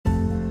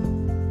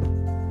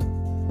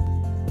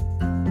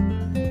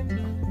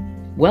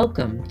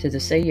Welcome to the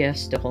Say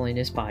Yes to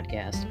Holiness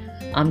podcast.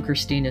 I'm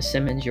Christina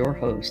Simmons, your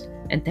host,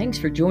 and thanks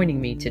for joining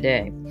me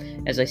today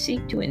as I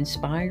seek to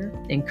inspire,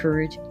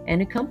 encourage,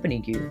 and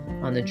accompany you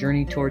on the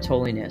journey towards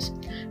holiness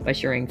by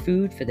sharing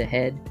food for the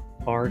head,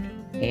 heart,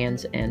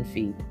 hands, and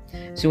feet,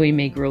 so we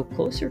may grow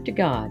closer to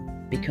God,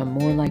 become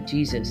more like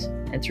Jesus,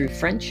 and through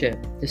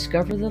friendship,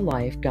 discover the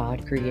life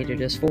God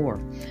created us for,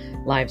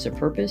 lives of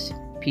purpose,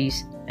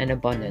 peace, and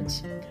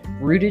abundance,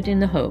 rooted in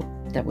the hope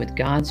that with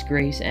God's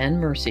grace and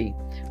mercy,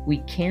 we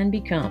can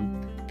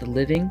become the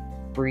living,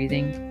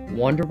 breathing,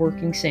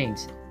 wonder-working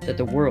saints that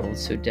the world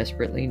so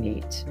desperately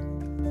needs.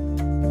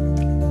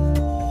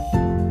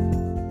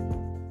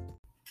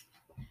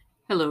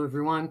 Hello,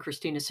 everyone.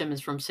 Christina Simmons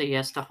from Say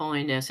Yes to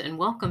Holiness, and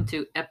welcome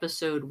to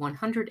episode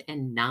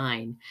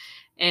 109.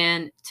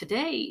 And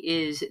today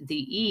is the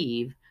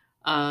eve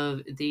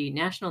of the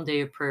National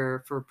Day of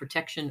Prayer for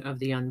Protection of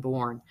the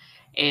Unborn.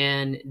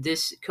 And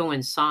this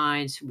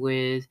coincides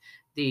with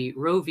the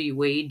Roe v.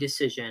 Wade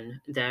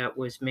decision that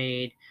was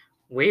made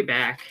way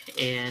back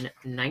in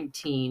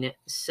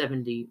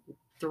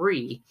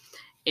 1973.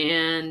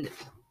 And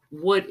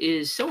what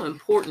is so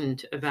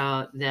important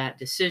about that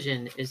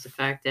decision is the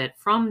fact that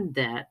from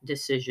that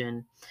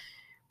decision,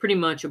 pretty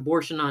much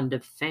abortion on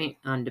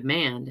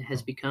demand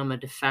has become a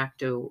de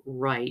facto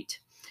right.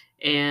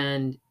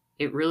 And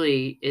it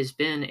really has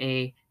been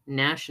a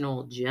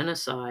national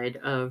genocide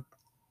of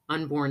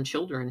unborn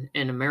children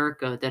in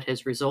America that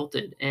has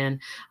resulted.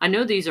 And I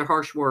know these are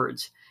harsh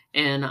words,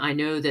 and I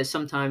know that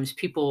sometimes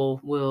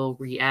people will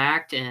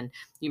react, and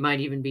you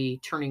might even be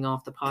turning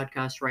off the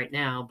podcast right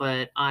now,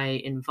 but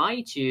I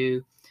invite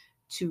you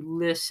to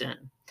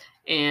listen.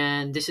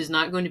 And this is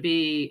not going to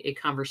be a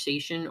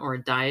conversation or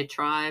a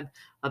diatribe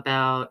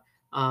about,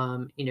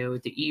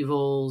 the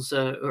evils,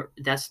 or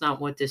that's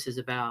not what this is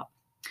about.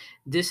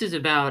 This is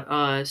about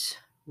us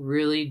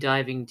really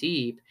diving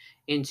deep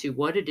into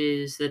what it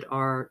is that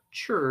our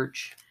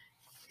church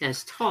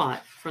has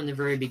taught from the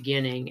very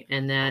beginning,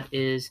 and that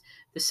is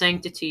the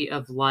sanctity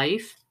of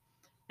life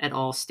at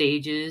all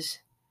stages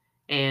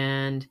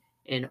and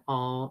in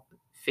all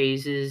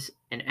phases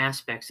and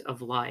aspects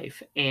of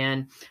life.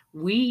 And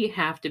we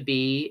have to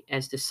be,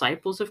 as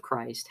disciples of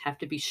Christ, have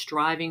to be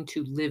striving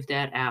to live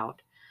that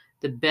out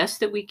the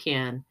best that we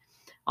can,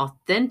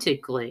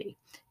 authentically,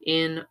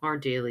 in our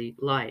daily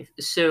life.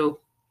 So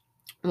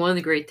one of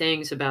the great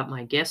things about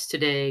my guest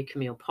today,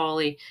 Camille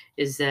Pauley,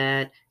 is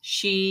that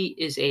she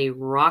is a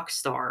rock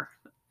star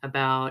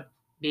about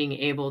being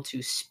able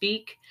to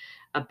speak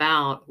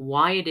about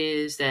why it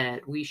is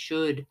that we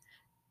should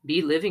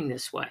be living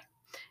this way,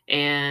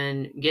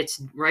 and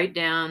gets right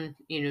down,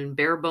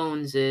 bare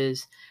bones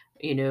is,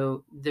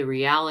 the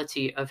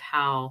reality of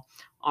how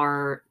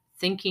our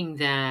thinking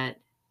that,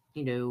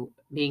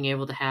 being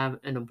able to have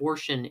an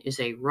abortion is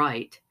a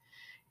right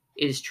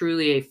is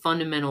truly a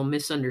fundamental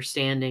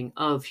misunderstanding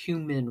of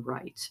human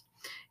rights.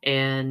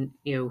 And,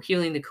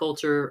 Healing the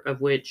Culture, of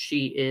which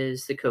she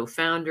is the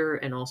co-founder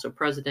and also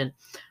president,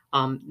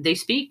 they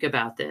speak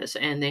about this,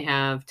 and they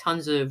have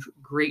tons of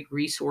great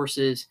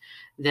resources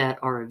that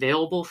are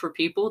available for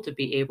people to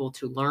be able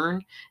to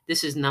learn.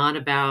 This is not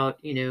about,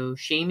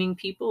 shaming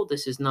people.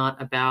 This is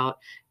not about,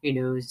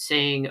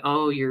 saying,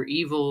 oh, you're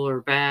evil or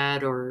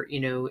bad, or,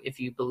 if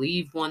you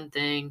believe one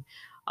thing,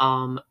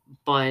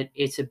 but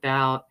it's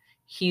about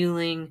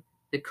healing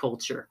the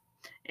culture.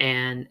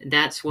 And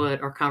that's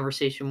what our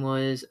conversation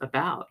was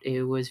about.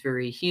 It was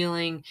very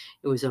healing.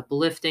 It was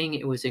uplifting.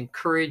 It was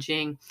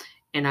encouraging.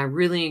 And I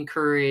really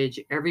encourage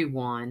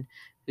everyone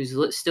who's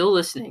still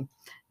listening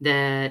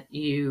that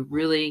you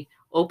really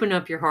open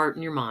up your heart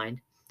and your mind,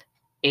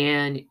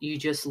 and you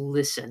just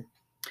listen,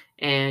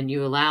 and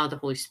you allow the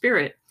Holy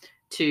Spirit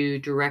to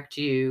direct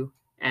you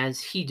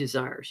as He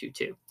desires you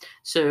to.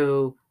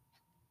 So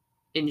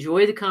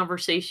enjoy the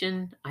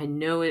conversation. I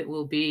know it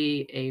will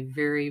be a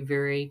very,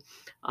 very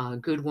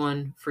good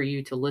one for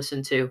you to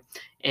listen to,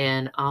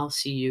 and I'll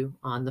see you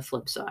on the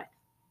flip side.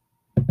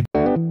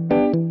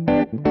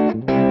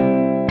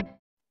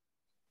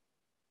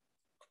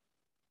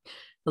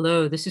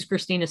 Hello, this is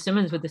Christina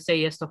Simmons with the Say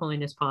Yes to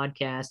Holiness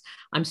podcast.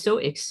 I'm so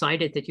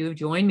excited that you have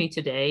joined me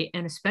today,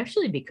 and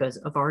especially because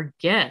of our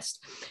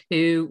guest,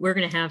 who we're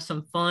going to have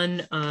some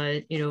fun,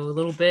 a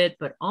little bit,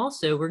 but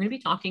also we're going to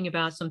be talking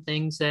about some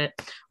things that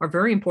are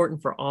very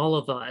important for all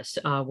of us,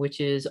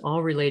 which is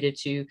all related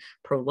to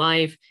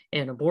pro-life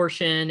and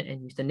abortion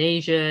and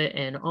euthanasia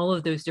and all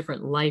of those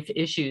different life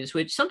issues,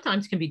 which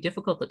sometimes can be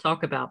difficult to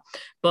talk about.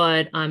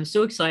 But I'm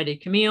so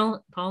excited.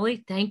 Camille,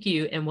 Pauley, thank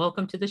you, and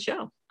welcome to the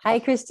show. Hi,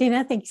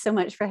 Christina. Thank you so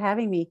much for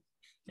having me.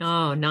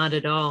 Oh, not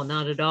at all.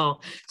 Not at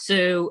all.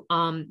 So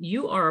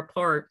you are a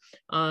part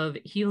of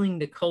Healing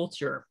the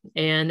Culture,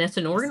 and that's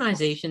an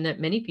organization that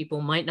many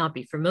people might not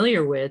be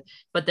familiar with,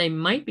 but they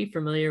might be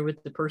familiar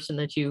with the person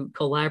that you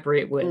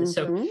collaborate with. Mm-hmm.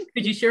 So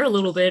could you share a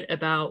little bit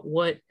about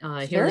what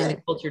Healing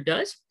the Culture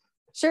does?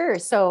 Sure.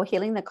 So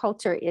Healing the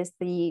Culture is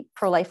the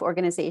pro-life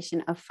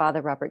organization of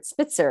Father Robert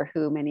Spitzer,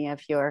 who many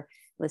of your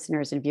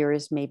listeners and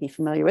viewers may be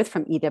familiar with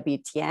from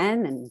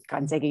EWTN and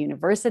Gonzaga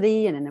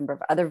University and a number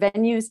of other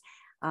venues.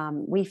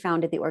 We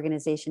founded the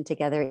organization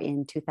together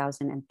in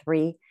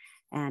 2003.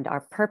 And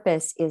our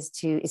purpose is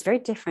very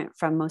different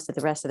from most of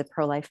the rest of the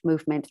pro-life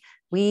movement.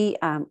 We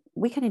kind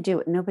of do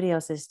what nobody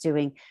else is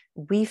doing.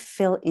 We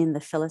fill in the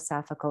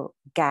philosophical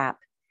gap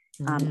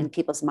in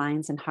people's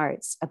minds and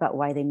hearts about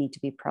why they need to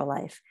be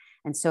pro-life.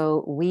 And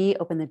so we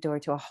open the door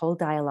to a whole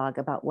dialogue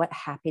about what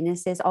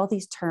happiness is, all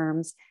these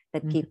terms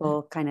that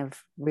people kind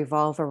of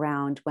revolve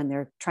around when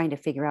they're trying to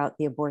figure out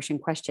the abortion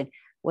question.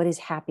 What is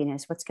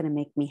happiness? What's going to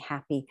make me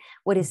happy?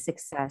 What is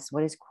success?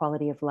 What is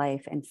quality of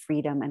life and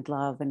freedom and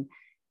love? And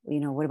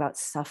what about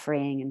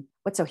suffering, and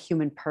what's a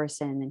human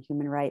person and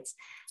human rights?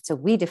 So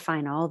we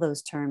define all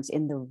those terms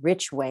in the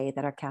rich way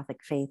that our Catholic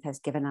faith has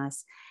given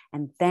us.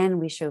 And then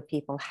we show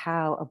people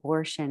how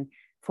abortion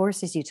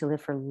forces you to live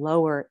for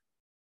lower,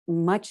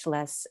 much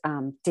less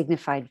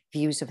dignified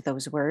views of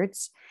those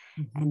words.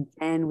 And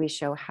then we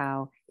show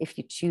how, if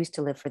you choose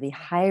to live for the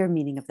higher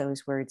meaning of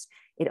those words,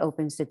 it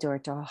opens the door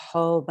to a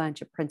whole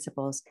bunch of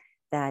principles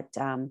that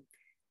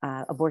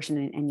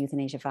abortion and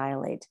euthanasia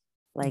violate.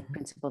 Like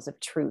principles of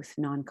truth,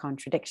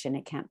 non-contradiction.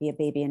 It can't be a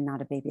baby and not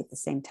a baby at the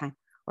same time.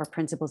 Or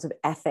principles of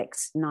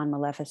ethics,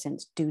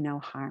 non-maleficence, do no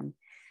harm.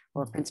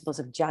 Or principles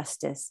of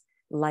justice.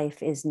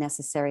 Life is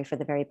necessary for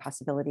the very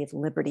possibility of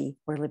liberty,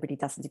 where liberty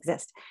doesn't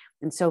exist.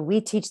 And so we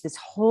teach this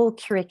whole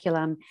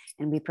curriculum,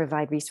 and we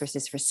provide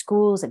resources for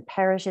schools and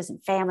parishes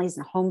and families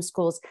and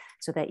homeschools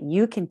so that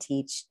you can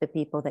teach the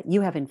people that you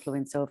have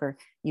influence over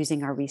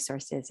using our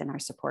resources and our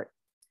support.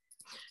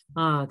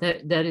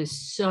 That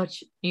is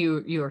such,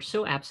 you are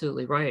so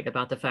absolutely right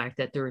about the fact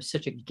that there is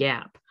such a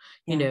gap,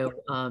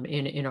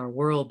 in our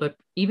world, but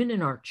even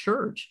in our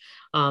church,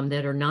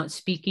 that are not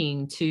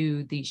speaking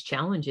to these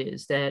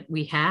challenges that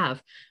we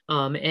have.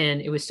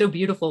 And it was so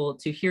beautiful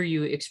to hear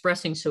you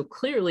expressing so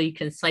clearly,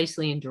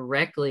 concisely, and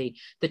directly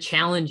the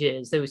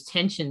challenges, those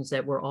tensions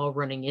that we're all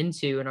running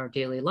into in our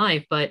daily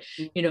life. But,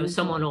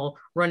 someone will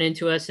run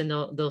into us and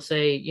they'll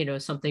say,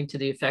 something to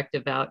the effect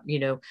about,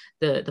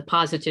 the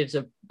positives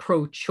of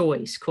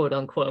pro-choice, quote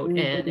unquote.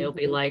 And it'll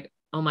be like,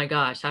 oh my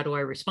gosh, how do I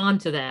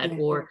respond to that?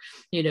 Or,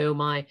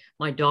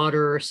 my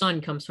daughter or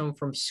son comes home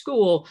from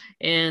school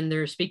and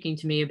they're speaking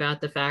to me about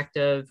the fact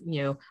of,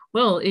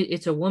 well,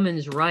 it's a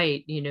woman's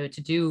right,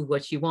 to do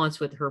what she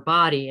wants with her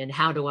body. And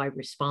how do I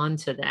respond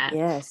to that?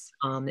 Yes.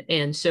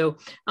 And so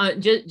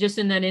just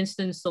in that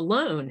instance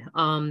alone,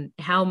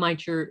 how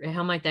might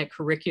that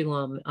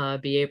curriculum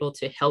be able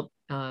to help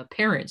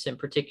parents in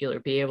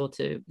particular be able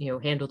to,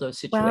 handle those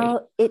situations?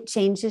 Well, it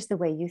changes the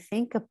way you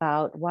think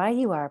about why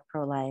you are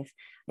pro-life.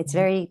 It's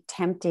very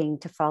tempting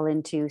to fall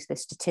into the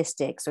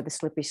statistics or the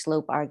slippery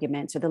slope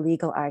arguments or the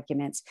legal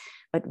arguments.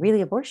 But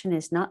really, abortion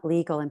is not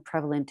legal and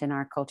prevalent in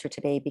our culture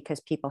today because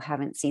people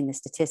haven't seen the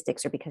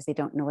statistics or because they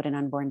don't know what an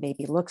unborn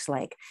baby looks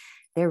like.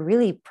 They're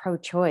really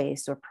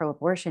pro-choice or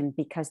pro-abortion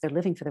because they're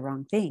living for the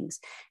wrong things.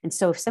 And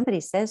so if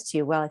somebody says to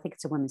you, well, I think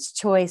it's a woman's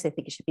choice, I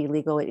think it should be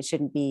legal, it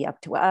shouldn't be up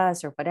to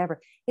us or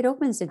whatever, it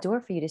opens the door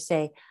for you to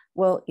say,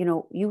 well,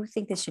 you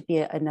think this should be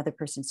another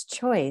person's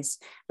choice,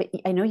 but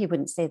I know you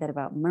wouldn't say that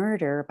about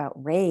murder, about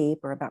rape,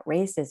 or about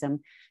racism.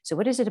 So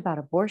what is it about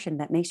abortion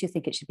that makes you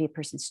think it should be a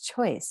person's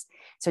choice?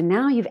 So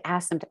now you've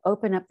asked them to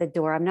open up the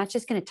door. I'm not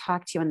just going to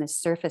talk to you on the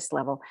surface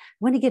level. I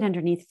want to get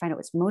underneath and find out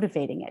what's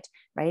motivating it,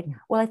 right?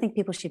 Well, I think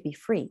people should be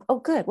free. Oh,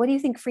 good. What do you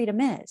think freedom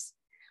is?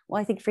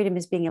 Well, I think freedom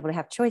is being able to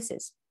have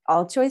choices.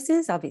 All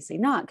choices? Obviously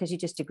not, because you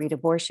just agreed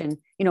abortion,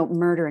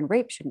 murder and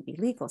rape shouldn't be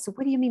legal. So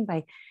what do you mean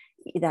by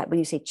that when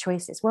you say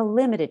choices? Well,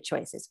 limited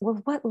choices. Well,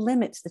 what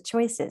limits the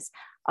choices?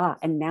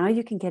 And now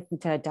you can get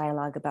into a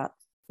dialogue about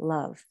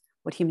love,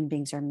 what human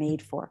beings are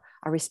made for,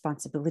 our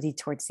responsibility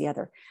towards the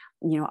other,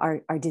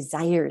 our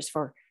desires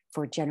for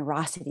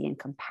generosity and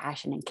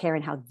compassion and care,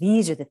 and how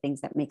these are the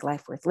things that make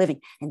life worth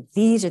living. And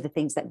these are the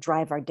things that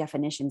drive our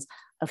definitions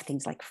of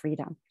things like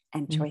freedom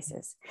and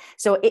choices.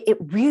 So it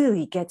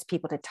really gets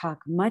people to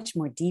talk much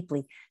more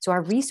deeply. So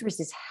our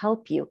resources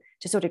help you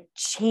to sort of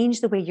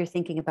change the way you're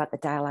thinking about the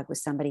dialogue with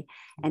somebody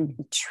and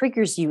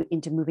triggers you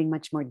into moving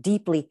much more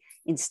deeply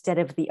instead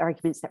of the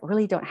arguments that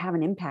really don't have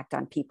an impact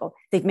on people.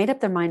 They've made up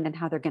their mind on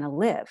how they're going to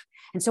live.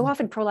 And so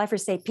often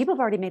pro-lifers say, people have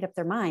already made up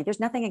their mind. There's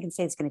nothing I can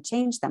say that's going to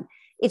change them.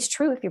 It's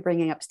true if you're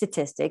bringing up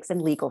statistics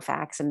and legal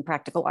facts and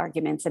practical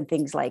arguments and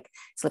things like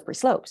slippery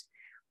slopes.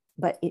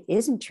 But it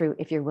isn't true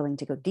if you're willing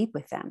to go deep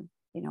with them.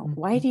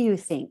 Why do you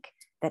think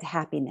that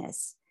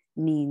happiness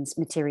means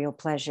material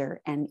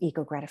pleasure and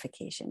ego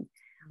gratification?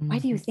 Why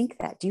do you think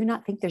that? Do you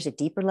not think there's a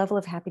deeper level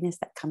of happiness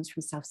that comes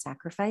from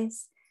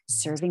self-sacrifice,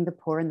 serving the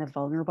poor and the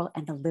vulnerable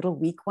and the little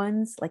weak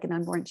ones, like an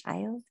unborn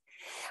child?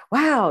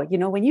 Wow.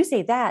 When you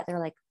say that, they're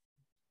like,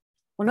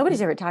 well,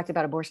 nobody's ever talked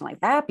about abortion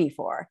like that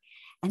before.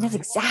 And that's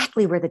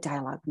exactly where the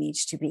dialogue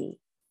needs to be.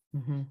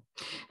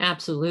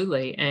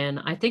 Absolutely. And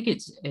I think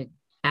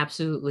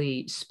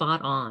absolutely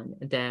spot on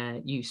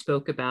that you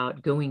spoke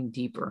about going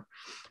deeper.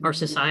 Our Mhm.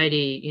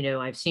 society,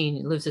 I've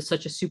seen lives at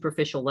such a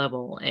superficial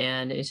level,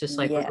 and it's just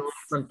like we're going Yes.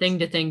 from thing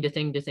to thing to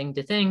thing to thing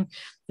to thing.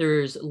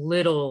 There's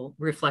little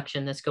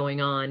reflection that's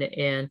going on.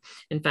 And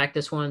in fact,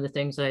 that's one of the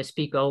things that I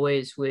speak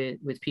always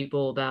with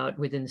people about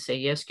within the Say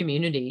Yes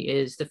community,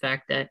 is the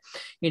fact that,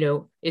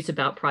 it's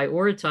about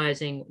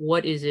prioritizing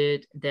what is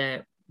it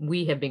that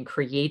we have been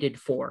created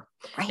for.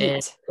 And Right.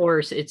 of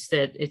course, it's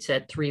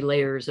that three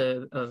layers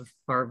of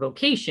our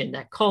vocation,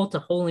 that call to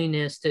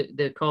holiness, to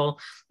the call,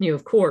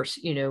 of course,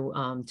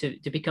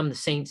 to become the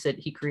saints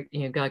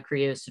that God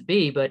created us to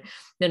be. But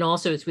then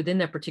also it's within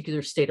that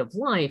particular state of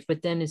life,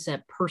 but then it's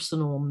that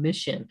personal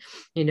mission,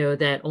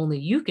 that only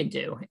you can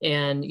do.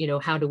 And,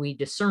 how do we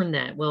discern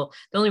that? Well,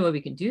 the only way we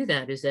can do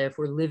that is that if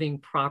we're living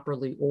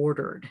properly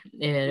ordered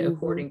and Mhm.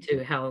 according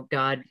to how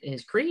God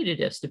has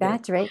created us to be.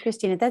 That's right,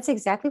 Christina. That's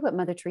exactly what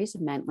Mother Teresa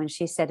meant when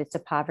she said it's a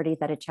poverty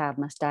that a child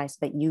must die so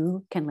that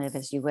you can live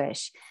as you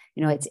wish.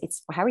 Mhm.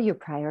 It's how are you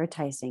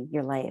prioritizing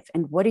your life,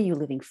 and what are you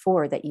living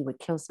for that you would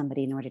kill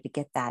somebody in order to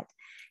get that?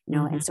 And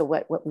Mhm. so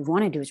what we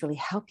want to do is really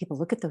help people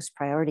look at those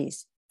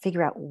priorities,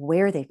 figure out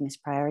where they've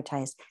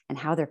misprioritized and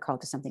how they're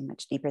called to something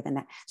much deeper than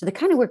that. So the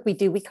kind of work we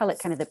do, we call it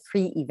kind of the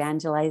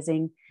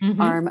pre-evangelizing Mhm.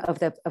 arm of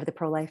the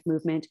pro-life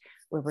movement,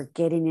 where we're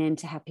getting in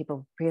to have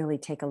people really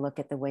take a look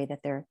at the way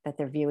that they're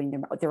viewing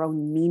their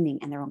own meaning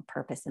and their own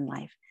purpose in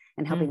life,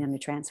 and helping Mhm. them to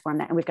transform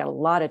that. And we've got a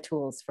lot of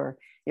tools for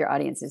your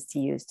audiences to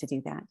use to do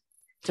that.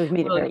 So we've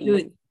made it Well, very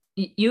easy.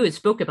 you had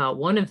spoke about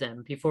one of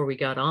them before we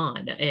got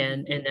on,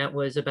 Mhm. and that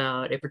was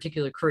about a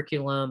particular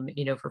curriculum,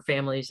 for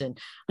families. And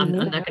I'm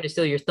Mhm. not going to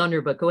steal your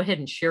thunder, but go ahead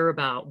and share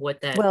about what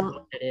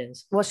Well, that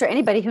is. well, sure.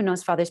 Anybody who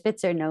knows Father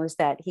Spitzer knows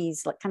that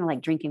he's like, kind of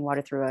like drinking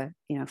water through a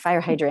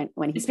fire hydrant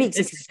when he speaks.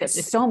 He's got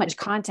so much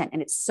content,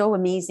 and it's so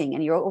amazing,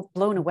 and you're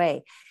blown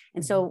away.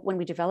 And so when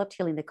we developed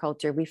Healing the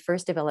Culture, we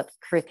first developed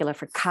curricula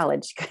for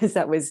college because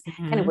that was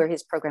kind of Mhm. where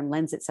his program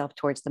lends itself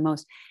towards the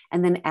most,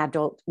 and then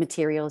adult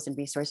materials and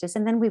resources.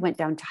 And then we went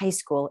down to high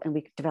school and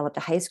we developed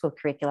a high school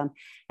curriculum.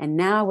 And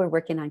now we're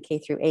working on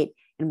K-8.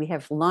 And we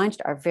have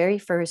launched our very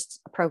first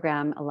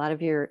program. A lot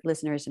of your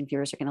listeners and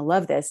viewers are going to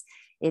love this.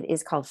 It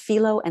is called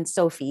Philo and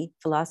Sophie,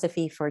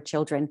 Philosophy for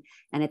Children.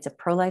 And it's a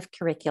pro-life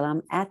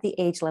curriculum at the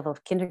age level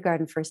of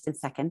kindergarten, first and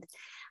second.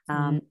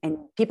 Mhm. And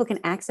people can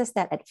access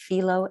that at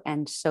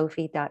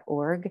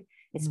philoandsophie.org.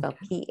 It's spelled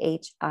Okay.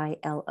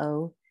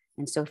 Philo,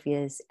 and Sophie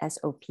is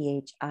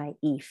Sophie,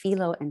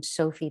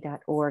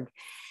 philoandsophie.org.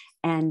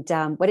 And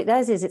what it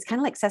does is it's kind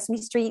of like Sesame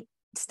Street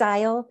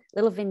style,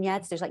 little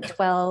vignettes. There's like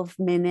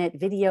 12-minute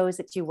videos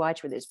that you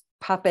watch where there's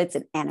puppets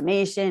and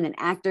animation and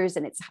actors,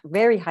 and it's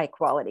very high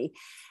quality.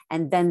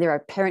 And then there are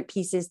parent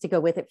pieces to go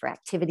with it for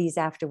activities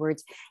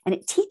afterwards. And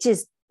it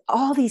teaches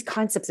all these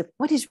concepts of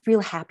what is real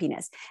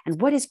happiness and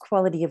what is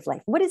quality of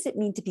life. What does it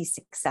mean to be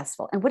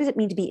successful? And what does it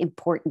mean to be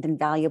important and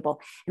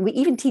valuable? And we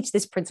even teach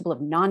this principle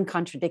of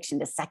non-contradiction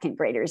to second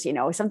graders.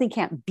 Something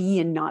can't be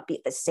and not be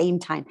at the same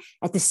time,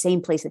 at the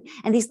same place.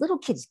 And these little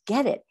kids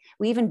get it.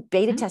 We even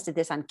beta tested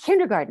this on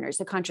kindergartners,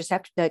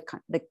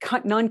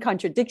 the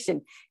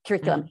non-contradiction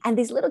curriculum. Mhm. And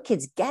these little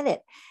kids get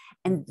it.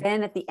 And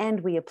then at the end,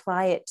 we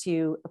apply it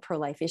to a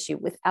pro-life issue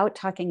without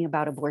talking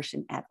about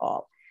abortion at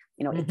all.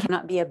 It Mhm.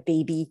 cannot be a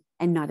baby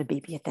and not a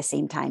baby at the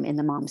same time in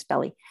the mom's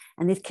belly.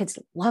 And these kids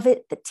love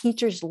it. The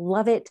teachers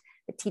love it.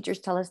 The teachers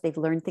tell us they've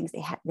learned things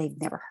they've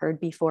never heard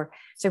before.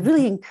 So I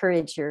really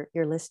encourage your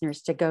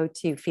listeners to go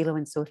to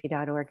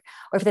philoandsophie.org.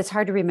 Or if that's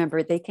hard to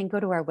remember, they can go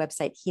to our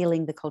website,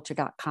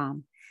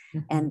 healingtheculture.com.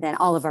 Mhm. And then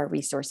all of our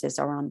resources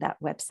are on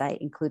that website,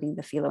 including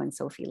the Philo and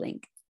Sophie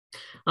link.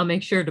 I'll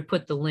make sure to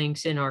put the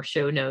links in our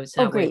show notes.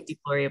 Oh, That way great.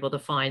 people are able to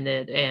find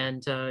it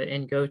and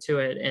go to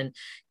it. And,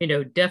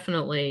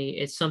 definitely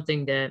it's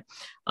something that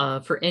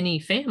for any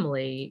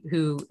family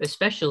who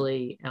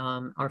especially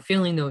are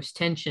feeling those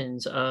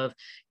tensions of,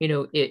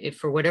 if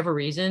for whatever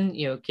reason,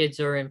 kids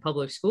are in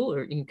public school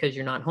or because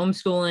you're not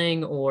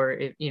homeschooling, or,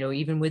 if,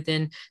 even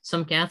within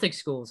some Catholic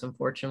schools,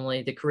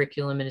 unfortunately, the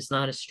curriculum is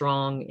not as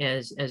strong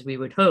as we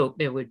would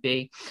hope it would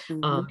be,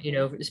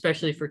 Mm-hmm.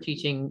 especially for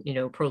teaching,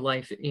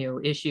 pro-life,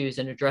 issues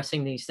and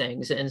addressing these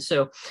things. And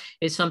so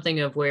it's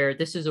something of where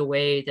this is a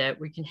way that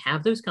we can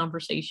have those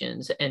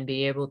conversations and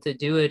be able to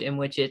do it in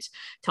which it's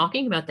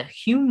talking about the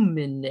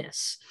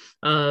humanness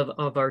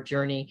of our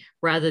journey,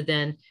 rather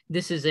than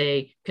this is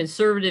a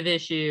conservative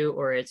issue,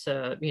 or it's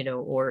a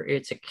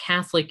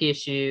Catholic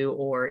issue,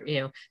 or,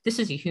 this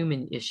is a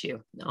human issue.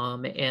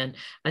 And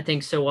I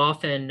think so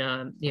often,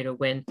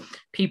 when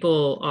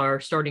people are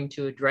starting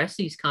to address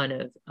these kind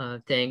of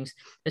things,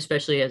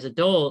 especially as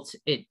adults,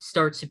 it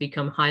starts to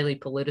become highly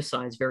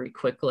politicized very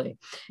quickly.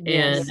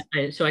 And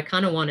Yes. so I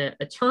kind of want to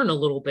turn a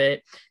little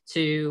bit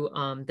to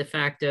the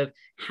fact of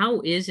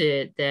how is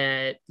it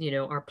that,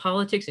 our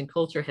politics and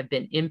culture have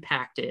been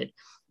impacted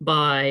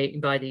by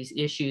these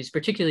issues,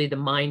 particularly the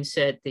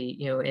mindset,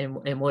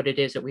 and what it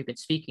is that we've been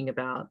speaking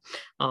about.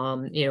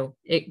 Can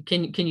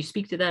you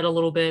speak to that a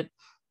little bit?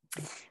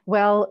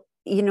 Well,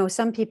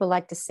 some people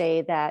like to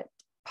say that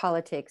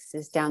politics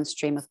is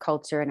downstream of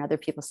culture, and other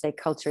people say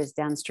culture is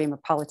downstream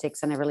of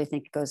politics. And I really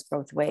think it goes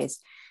both ways.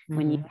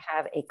 When you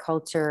have a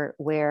culture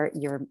where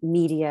your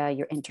media,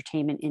 your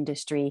entertainment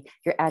industry,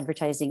 your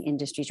advertising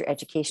industries, your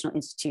educational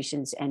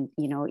institutions, and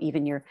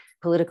even your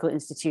political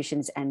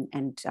institutions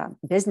and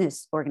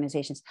business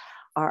organizations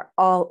are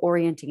all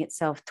orienting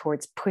itself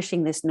towards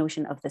pushing this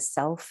notion of the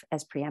self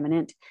as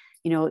preeminent.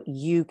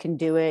 You can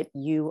do it.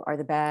 You are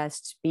the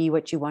best. Be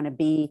what you want to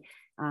be.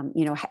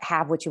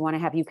 Have what you want to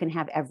have. You can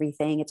have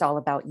everything. It's all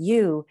about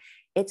you.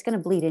 It's going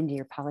to bleed into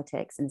your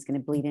politics, and it's going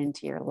to bleed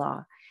into your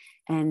law.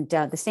 And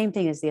the same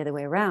thing is the other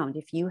way around.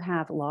 If you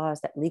have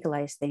laws that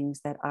legalize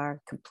things that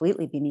are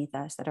completely beneath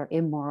us, that are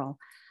immoral,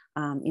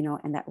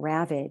 and that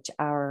ravage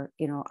our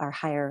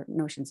higher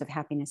notions of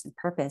happiness and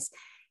purpose,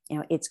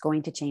 it's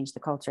going to change the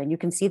culture. And you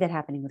can see that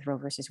happening with Roe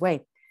versus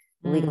Wade.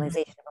 The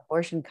legalization of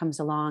abortion comes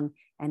along,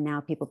 and now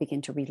people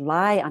begin to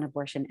rely on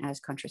abortion as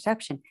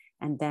contraception.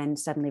 And then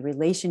suddenly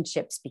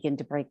relationships begin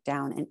to break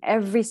down. And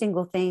every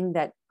single thing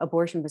that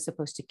abortion was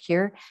supposed to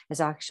cure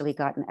has actually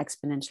gotten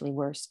exponentially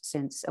worse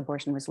since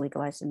abortion was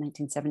legalized in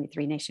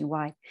 1973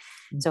 nationwide.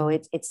 So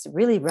it's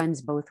really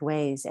runs both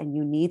ways. And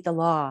you need the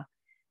law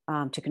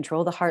to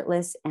control the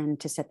heartless and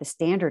to set the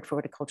standard for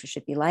what a culture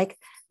should be like.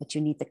 But you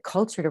need the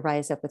culture to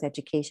rise up with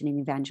education and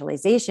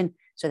evangelization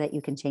so that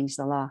you can change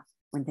the law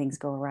when things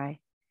go awry.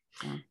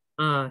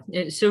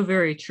 It's so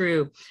very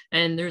true.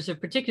 And there's a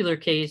particular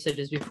case that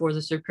is before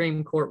the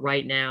Supreme Court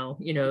right now,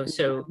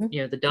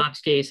 the Dobbs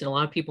case, and a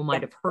lot of people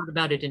might have heard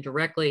about it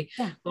indirectly,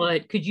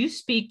 but could you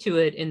speak to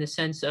it in the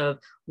sense of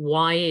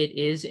why it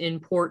is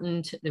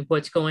important,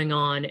 what's going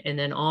on, and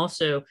then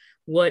also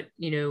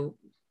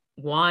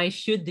why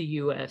should the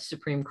U.S.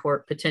 Supreme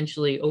Court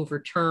potentially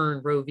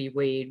overturn Roe v.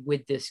 Wade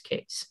with this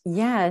case?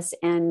 Yes,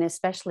 and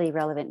especially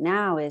relevant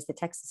now is the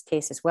Texas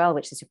case as well,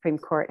 which the Supreme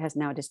Court has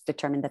now just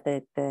determined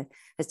that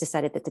has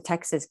decided that the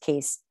Texas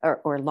case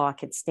or law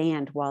could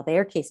stand while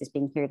their case is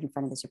being heard in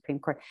front of the Supreme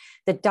Court.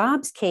 The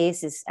Dobbs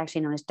case is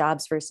actually known as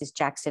Dobbs versus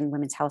Jackson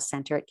Women's Health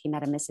Center. It came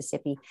out of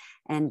Mississippi,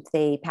 and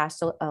they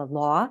passed a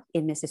law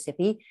in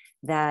Mississippi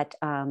that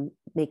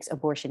makes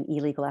abortion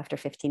illegal after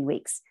 15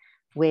 weeks.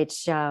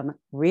 Which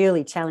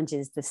really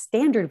challenges the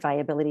standard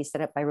viability set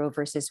up by Roe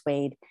versus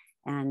Wade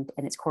and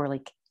its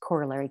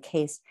corollary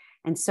case.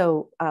 And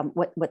so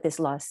what this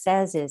law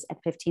says is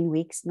at 15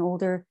 weeks and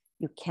older,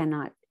 you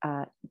cannot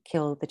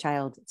kill the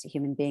child. It's a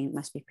human being, it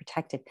must be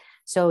protected.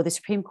 So the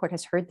Supreme Court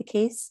has heard the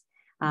case.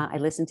 I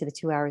listened to the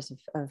 2 hours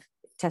of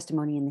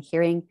testimony in the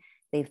hearing.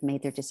 They've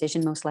made their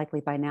decision most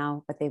likely by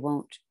now, but they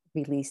won't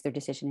release their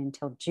decision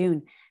until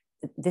June.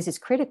 This is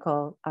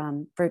critical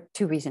for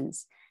two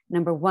reasons.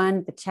 Number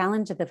one, the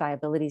challenge of the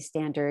viability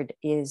standard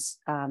is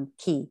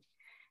key.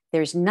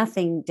 There's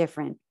nothing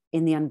different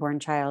in the unborn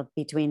child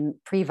between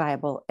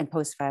pre-viable and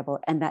post-viable,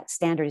 and that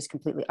standard is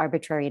completely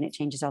arbitrary and it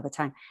changes all the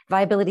time.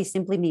 Viability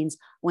simply means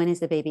when is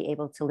the baby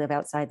able to live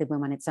outside the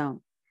womb on its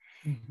own?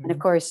 And of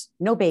course,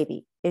 no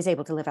baby is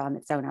able to live on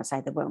its own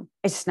outside the womb.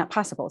 It's just not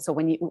possible. So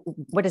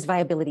what does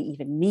viability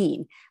even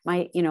mean?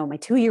 My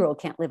 2-year-old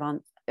can't live on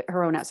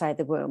her own outside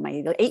the womb. My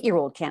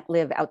 8-year-old can't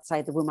live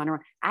outside the womb on her own.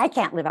 I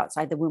can't live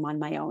outside the womb on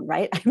my own,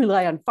 right? I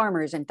rely on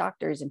farmers and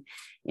doctors and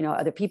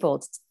other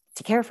people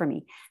to care for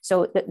me.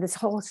 So this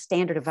whole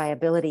standard of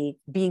viability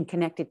being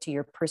connected to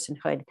your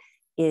personhood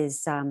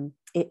is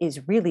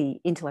really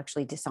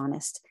intellectually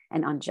dishonest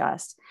and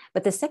unjust.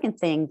 But the second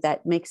thing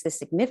that makes this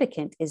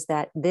significant is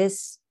that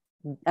this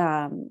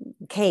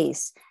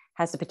case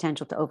has the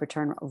potential to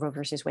overturn Roe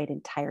versus Wade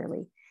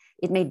entirely.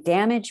 It may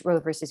damage Roe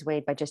versus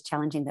Wade by just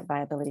challenging that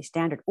viability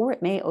standard, or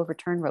it may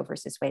overturn Roe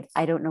versus Wade.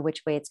 I don't know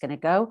which way it's going to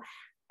go.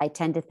 I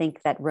tend to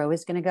think that Roe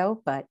is going to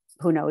go, but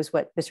who knows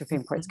what the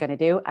Supreme Court is going to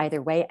do.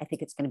 Either way, I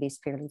think it's going to be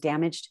severely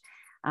damaged,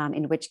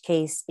 in which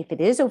case, if it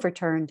is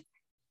overturned,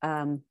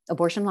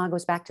 abortion law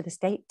goes back to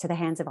the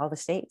hands of all the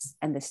states,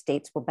 and the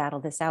states will battle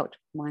this out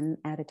one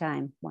at a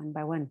time, one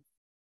by one.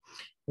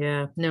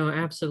 Yeah, no,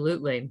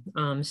 absolutely.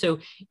 So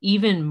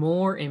even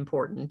more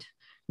important,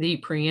 the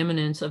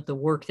preeminence of the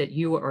work that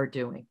you are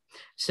doing,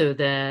 so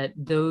that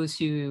those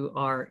who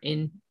are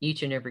in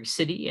each and every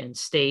city and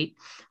state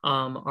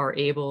are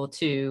able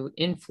to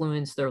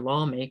influence their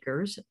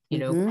lawmakers,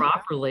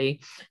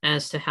 properly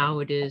as to how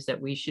it is that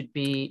we should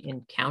be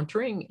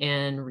encountering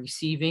and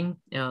receiving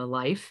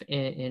life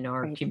in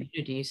our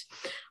communities.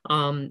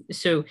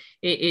 So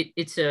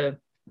it's a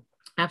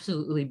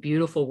absolutely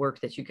beautiful work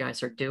that you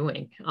guys are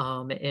doing,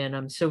 and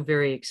I'm so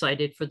very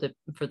excited for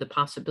the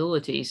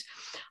possibilities.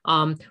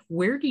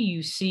 Where do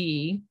you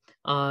see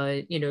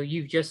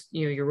you've just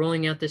you're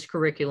rolling out this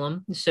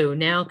curriculum, so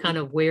now kind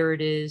of where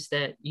it is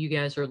that you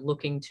guys are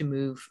looking to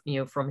move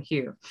from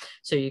here?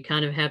 So you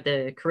kind of have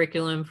the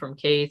curriculum from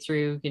K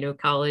through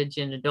college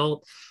and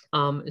adult.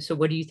 So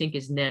what do you think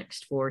is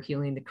next for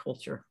Healing the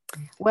Culture?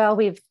 Well,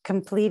 we've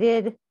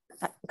completed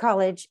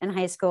college and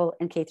high school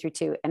and K through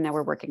 2, and now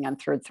we're working on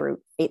 3rd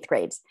through 8th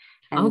grades.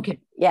 And okay.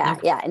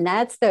 Yeah. And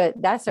that's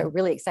a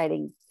really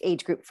exciting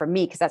age group for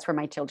me because that's where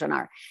my children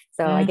are.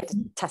 So I get to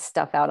test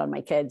stuff out on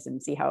my kids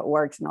and see how it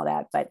works and all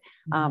that. But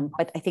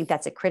I think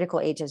that's a critical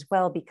age as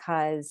well,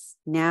 because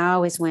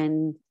now is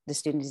when the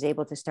student is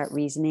able to start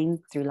reasoning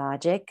through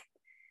logic,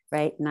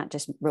 right? Not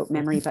just rote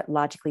memory, but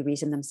logically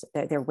reason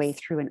their way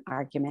through an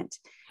argument.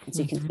 And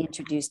so you can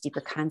introduce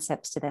deeper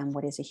concepts to them.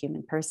 What is a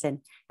human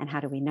person, and how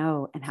do we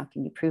know, and how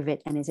can you prove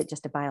it? And is it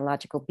just a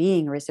biological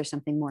being, or is there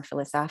something more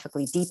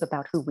philosophically deep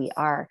about who we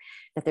are,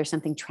 that there's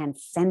something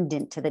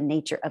transcendent to the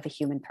nature of a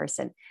human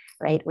person,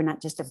 right? We're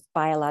not just a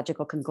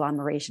biological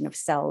conglomeration of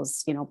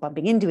cells,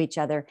 bumping into each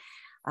other.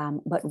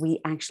 But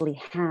we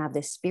actually have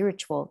this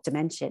spiritual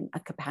dimension, a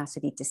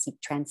capacity to seek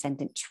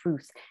transcendent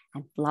truth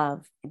and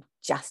love and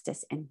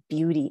justice and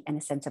beauty and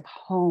a sense of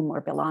home or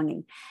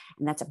belonging.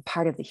 And that's a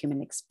part of the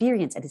human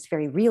experience. And it's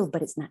very real,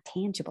 but it's not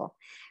tangible,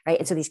 right?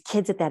 And so these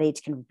kids at that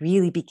age can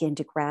really begin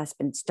to grasp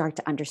and start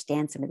to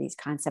understand some of these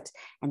concepts.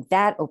 And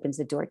that opens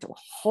the door to a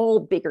whole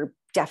bigger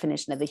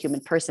definition of the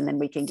human person than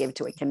we can give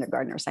to a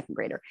kindergartner or second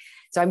grader.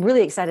 So I'm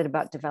really excited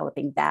about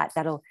developing that.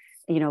 That'll,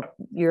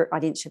 your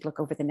audience should look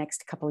over the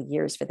next couple of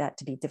years for that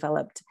to be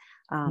developed.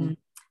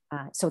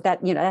 So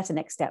that, that's the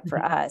next step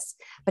for us.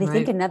 But I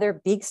think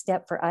another big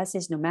step for us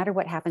is, no matter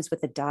what happens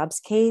with the Dobbs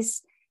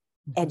case,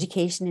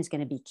 education is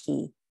going to be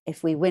key.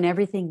 If we win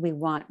everything we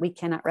want, we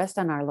cannot rest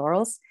on our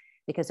laurels,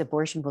 because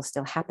abortion will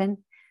still happen.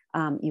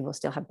 You will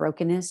still have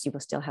brokenness. You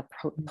will still have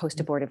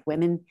post-abortive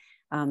women.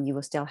 You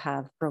will still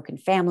have broken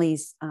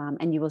families.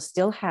 And you will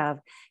still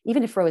have,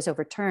 even if Roe is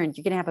overturned,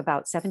 you're going to have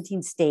about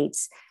 17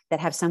 states that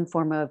have some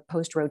form of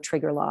post-Roe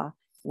trigger law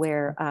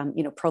where,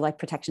 pro-life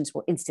protections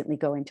will instantly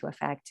go into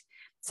effect.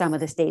 Some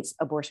of the states,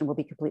 abortion will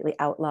be completely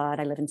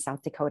outlawed. I live in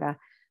South Dakota,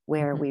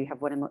 where we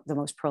have one of the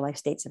most pro-life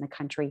states in the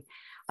country.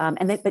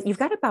 But you've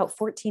got about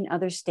 14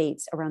 other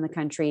states around the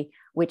country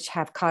which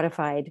have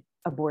codified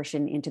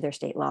abortion into their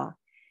state law.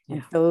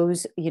 And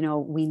those,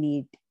 we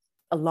need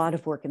a lot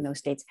of work in those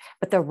states.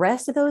 But the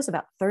rest of those,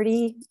 about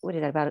 30,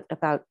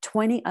 about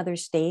 20 other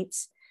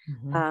states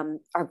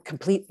are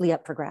completely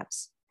up for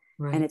grabs.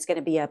 Right. And it's going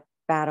to be a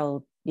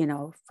battle,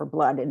 for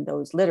blood in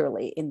those,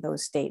 literally in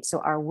those states. So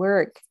our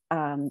work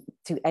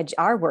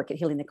our work at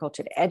Healing the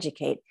Culture to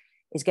educate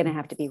is going to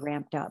have to be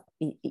ramped up,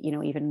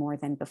 even more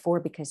than before,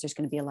 because there's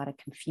going to be a lot of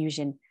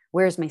confusion.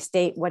 Where's my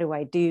state? What do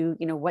I do?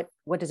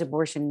 What does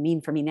abortion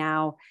mean for me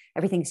now?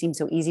 Everything seemed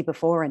so easy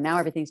before, and now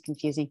everything's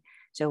confusing.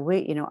 So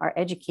our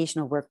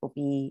educational work will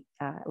be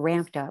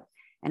ramped up.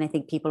 And I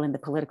think people in the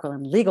political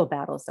and legal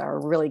battles are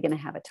really going to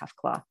have a tough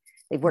claw.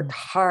 They've worked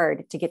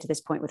hard to get to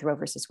this point with Roe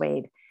versus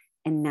Wade,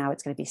 and now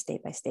it's going to be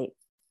state by state.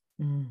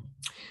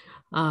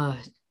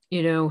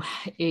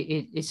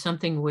 It's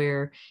something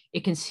where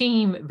it can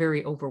seem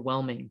very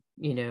overwhelming,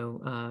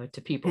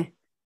 to people.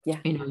 Yeah.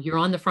 You're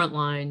on the front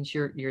lines,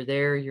 you're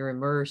there, you're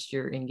immersed,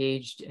 you're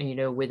engaged,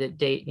 with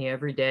it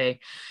every day.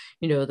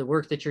 The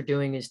work that you're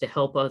doing is to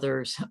help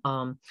others.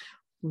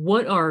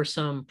 What are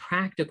some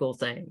practical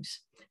things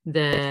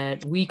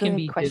that we can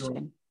be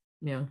doing?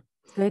 Yeah.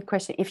 Good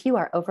question. If you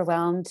are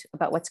overwhelmed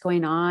about what's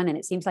going on and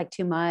it seems like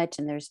too much,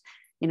 and there's,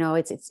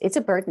 it's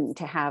a burden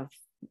to have,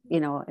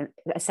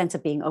 a sense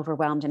of being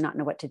overwhelmed and not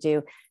know what to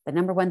do. The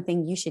number one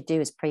thing you should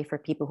do is pray for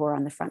people who are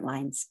on the front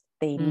lines.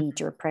 They need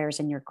your prayers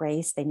and your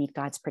grace. They need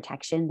God's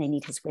protection. They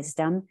need his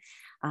wisdom,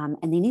 and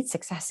they need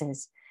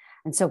successes.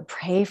 And so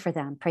pray for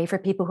them. Pray for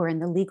people who are in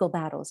the legal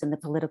battles and the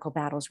political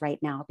battles right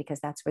now, because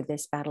that's where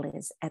this battle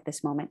is at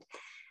this moment.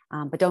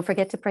 But don't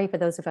forget to pray for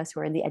those of us who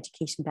are in the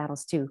education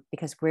battles too,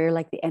 because we're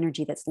like the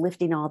energy that's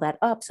lifting all that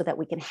up so that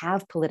we can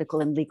have political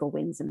and legal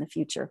wins in the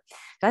future. So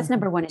that's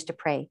number one, is to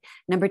pray.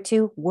 Number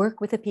two, work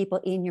with the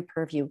people in your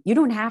purview. You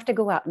don't have to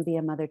go out and be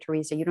a Mother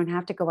Teresa. You don't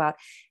have to go out,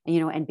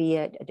 and be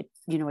a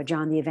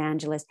John the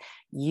Evangelist.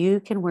 You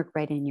can work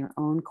right in your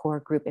own core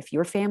group. If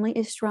your family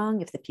is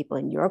strong, if the people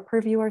in your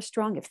purview are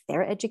strong, if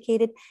they're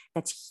educated,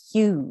 that's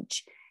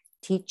huge.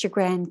 Teach your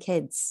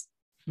grandkids.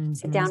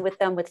 Sit down with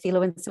them, with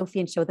Philo and Sophie,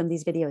 and show them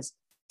these videos.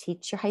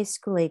 Teach your high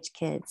school age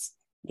kids.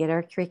 Get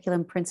our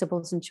curriculum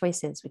principles and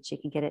choices, which you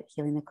can get at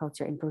Healing the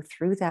Culture, and go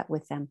through that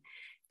with them.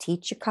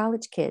 Teach your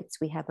college kids.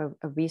 We have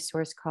a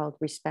resource called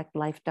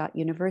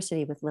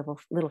respectlife.university with little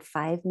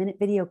 5-minute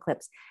video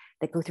clips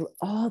that go through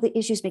all the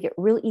issues, make it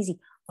real easy.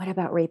 What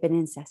about rape and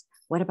incest?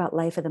 What about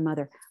life of the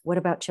mother? What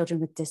about children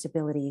with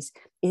disabilities?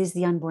 Is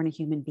the unborn a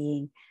human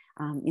being?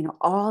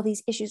 All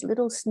these issues,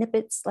 little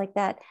snippets like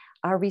that.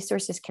 Our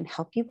resources can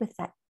help you with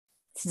that.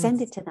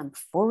 Send it to them,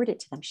 forward it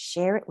to them,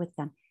 share it with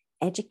them,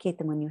 educate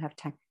them when you have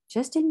time.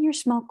 Just in your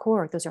small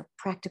core, those are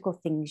practical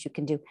things you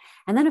can do.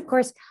 And then, of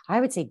course,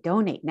 I would say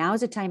donate. Now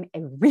is a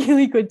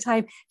really good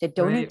time to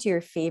donate to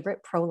your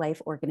favorite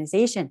pro-life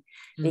organization,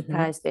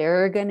 because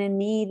they're going to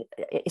need,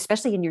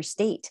 especially in your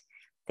state,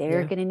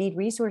 they're going to need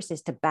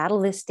resources to battle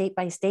this state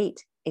by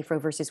state if Roe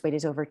versus Wade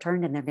is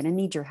overturned, and they're going to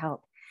need your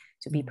help.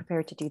 So be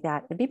prepared to do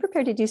that, and be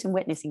prepared to do some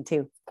witnessing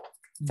too.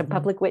 Some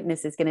public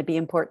witness is going to be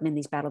important in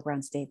these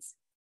battleground states.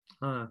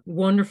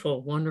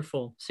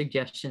 Wonderful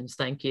suggestions.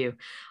 Thank you.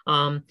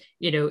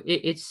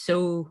 It's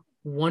so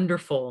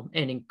wonderful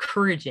and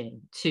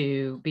encouraging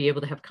to be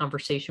able to have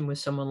conversation with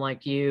someone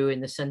like you, in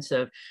the sense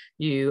of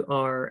you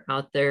are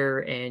out there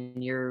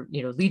and you're,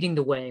 leading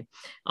the way.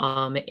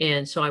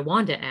 And so I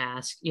wanted to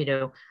ask,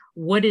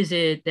 what is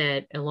it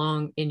that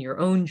along in your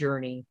own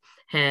journey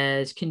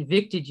has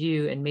convicted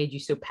you and made you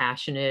so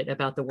passionate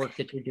about the work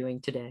that you're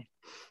doing today?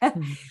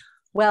 Mhm.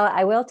 Well,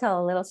 I will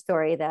tell a little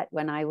story that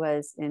when I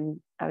was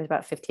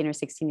about 15 or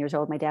 16 years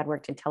old, my dad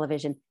worked in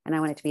television and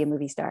I wanted to be a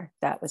movie star.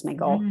 That was my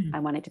goal. Mm. I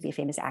wanted to be a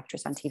famous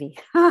actress on TV.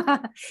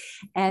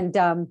 and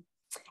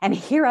and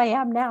here I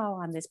am now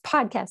on this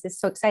podcast. It's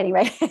so exciting,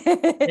 right?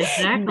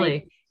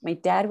 Exactly. My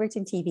dad worked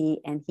in TV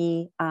and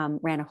he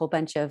ran a whole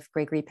bunch of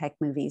Gregory Peck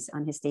movies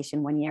on his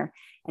station one year.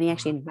 And he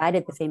actually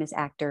invited the famous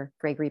actor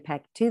Gregory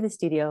Peck to the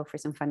studio for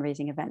some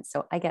fundraising events.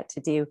 So I got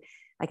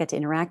to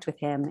interact with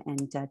him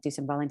and do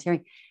some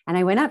volunteering. And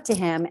I went up to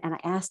him and I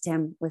asked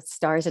him with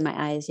stars in my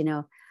eyes,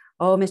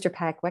 oh, Mr.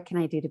 Peck, what can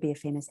I do to be a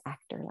famous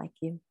actor like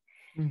you?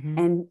 Mm-hmm.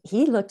 And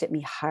he looked at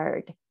me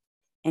hard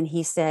and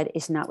he said,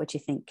 it's not what you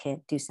think,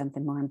 kid. Do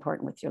something more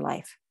important with your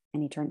life.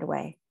 And he turned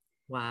away.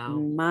 Wow.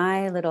 And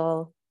my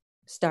little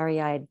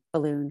starry-eyed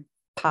balloon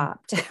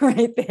popped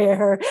right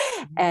there.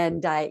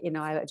 And I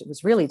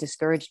was really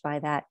discouraged by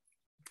that.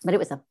 But it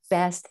was the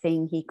best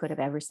thing he could have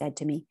ever said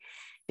to me,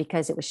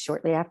 because it was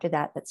shortly after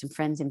that some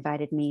friends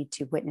invited me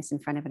to witness in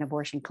front of an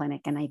abortion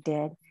clinic. And I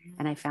did.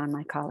 And I found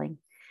my calling.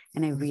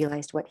 And I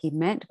realized what he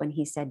meant when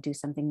he said, do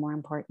something more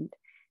important.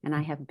 And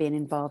I have been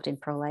involved in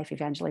pro-life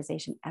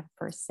evangelization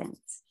ever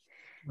since.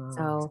 Wow.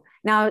 So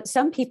now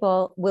some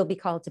people will be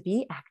called to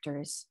be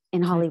actors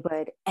in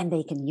Hollywood and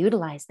they can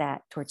utilize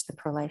that towards the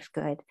pro-life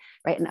good,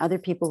 right? And other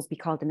people will be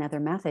called in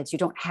other methods. You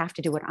don't have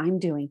to do what I'm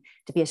doing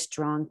to be a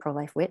strong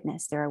pro-life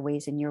witness. There are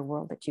ways in your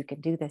world that you can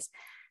do this.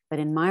 But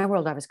in my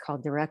world, I was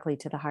called directly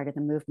to the heart of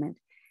the movement.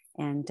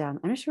 And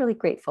I'm just really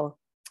grateful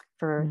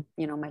for,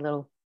 my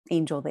little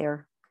angel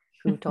there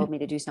who told me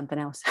to do something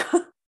else.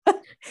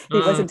 He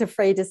wasn't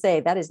afraid to say,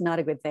 that is not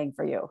a good thing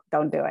for you.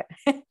 Don't do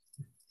it.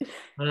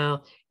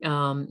 Well,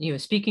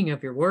 speaking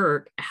of your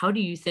work, how do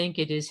you think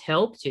it has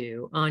helped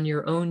you on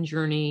your own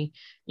journey,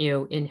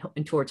 in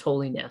towards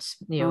holiness?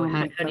 Oh how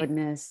my do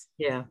goodness.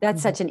 yeah.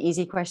 That's such an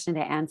easy question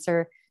to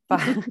answer.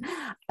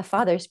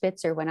 Father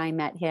Spitzer, when I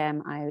met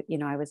him,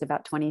 I was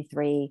about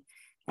 23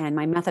 and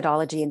my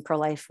methodology in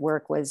pro-life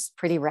work was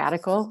pretty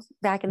radical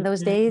back in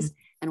those days.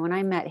 And when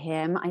I met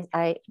him,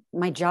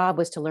 my job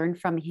was to learn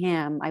from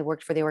him. I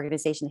worked for the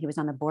organization he was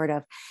on the board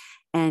of.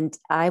 And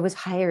I was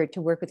hired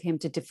to work with him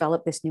to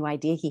develop this new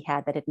idea he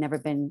had that had never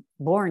been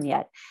born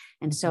yet.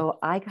 And so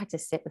I got to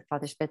sit with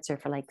Father Spitzer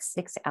for like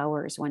 6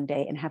 hours one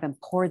day and have him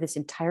pour this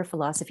entire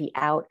philosophy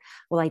out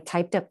while I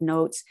typed up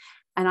notes.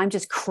 And I'm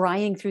just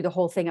crying through the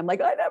whole thing. I'm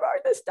like, I never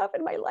heard this stuff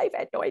in my life. I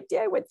had no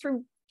idea. I went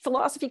through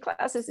philosophy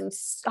classes in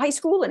high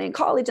school and in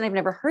college, and I've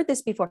never heard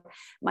this before.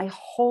 My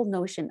whole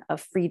notion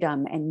of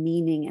freedom and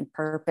meaning and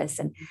purpose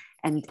and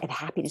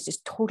happiness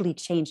just totally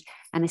changed.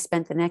 And I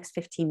spent the next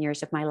 15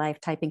 years of my life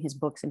typing his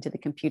books into the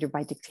computer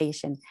by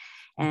dictation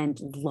and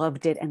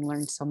loved it and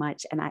learned so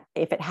much. And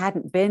if it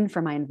hadn't been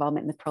for my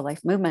involvement in the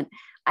pro-life movement,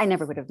 I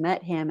never would have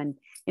met him. And,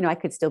 I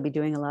could still be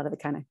doing a lot of the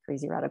kind of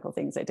crazy radical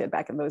things I did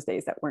back in those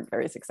days that weren't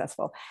very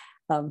successful.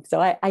 So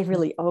I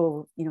really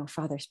owe,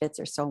 Father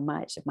Spitzer so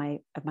much of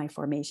my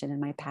formation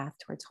and my path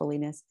towards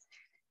holiness.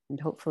 And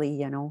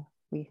hopefully,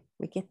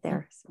 we get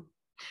there. So.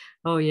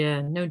 Oh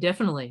yeah, no,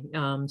 definitely.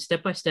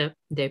 Step by step,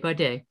 day by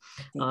day.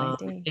 Day by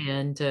day.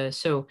 And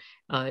so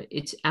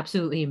it's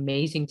absolutely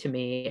amazing to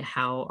me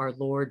how our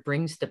Lord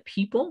brings the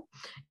people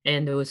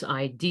and those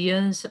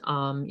ideas,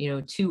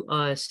 to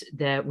us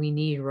that we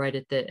need right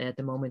at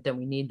the moment that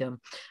we need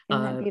them.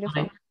 Isn't that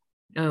beautiful?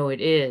 Oh,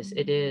 it is.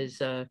 It is.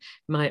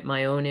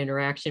 My own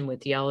interaction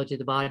with theology of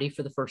the body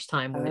for the first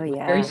time was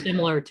very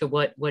similar to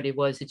what it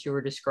was that you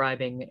were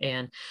describing.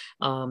 And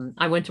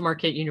I went to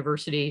Marquette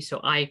University, so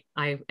I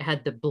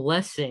had the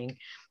blessing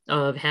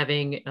of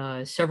having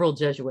several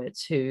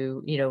Jesuits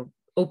who,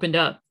 opened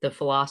up the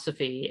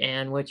philosophy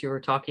and what you were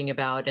talking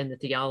about and the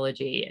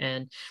theology.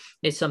 And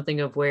it's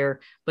something of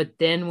but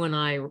then when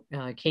I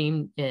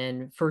came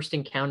and first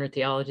encountered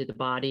theology of the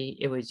body,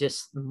 it was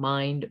just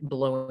mind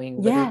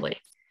blowing, literally.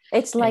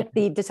 It's like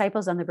the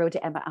disciples on the road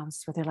to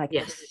Emmaus, where they're like,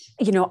 yes,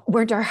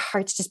 weren't our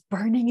hearts just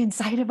burning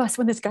inside of us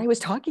when this guy was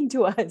talking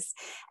to us?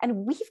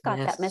 And we've got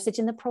that message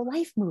in the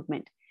pro-life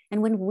movement.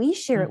 And when we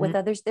share it with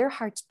others, their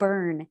hearts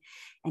burn.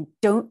 And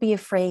don't be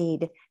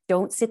afraid.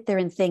 Don't sit there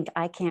and think,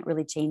 I can't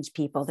really change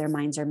people. Their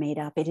minds are made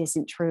up. It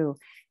isn't true.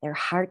 Their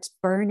hearts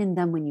burn in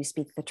them when you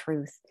speak the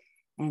truth.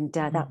 And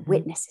that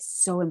witness is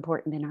so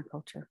important in our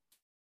culture.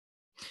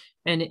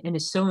 And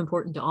it's so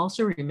important to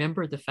also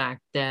remember the fact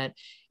that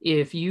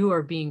if you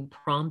are being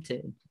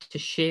prompted to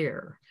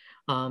share,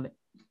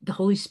 the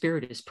Holy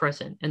Spirit is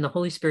present, and the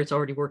Holy Spirit's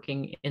already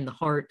working in the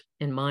heart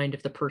and mind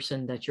of the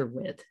person that you're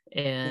with.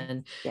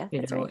 And, Yeah,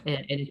 that's right.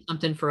 and it's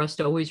something for us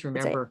to always That's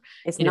right. remember,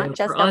 It's not for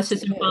just up us, to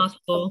it's you.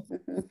 impossible.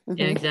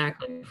 Yeah, Mhm.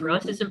 exactly. For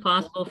us, Mhm. it's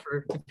impossible.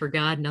 For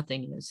God,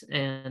 nothing is.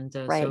 And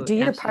Right. so Do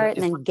your part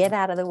and absolutely. then get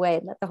out of the way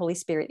and let the Holy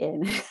Spirit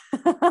in.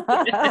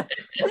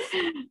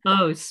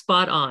 Oh,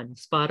 spot on,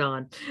 spot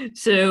on.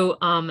 So,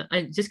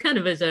 I just kind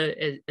of as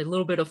a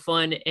little bit of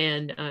fun,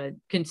 and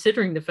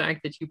considering the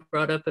fact that you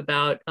brought up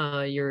about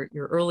your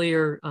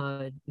earlier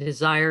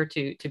desire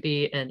to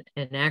be an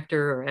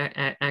actor or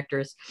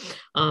actress,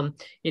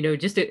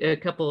 just a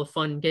couple of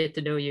fun get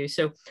to know you.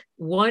 So,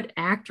 what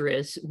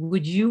actress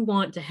would you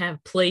want to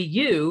have play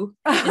you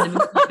in the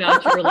movie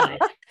about your life?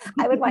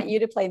 I would want you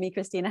to play me,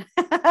 Christina.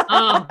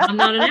 Oh, I'm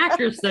not an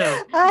actress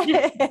though.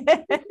 I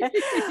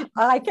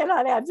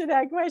cannot answer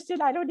that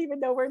question. I don't even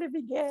know where to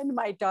begin.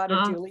 My daughter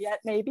Uh, Juliet,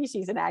 maybe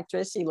she's an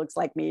actress. She looks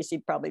like me.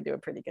 She'd probably do a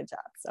pretty good job.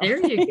 So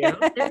There you go.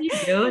 There you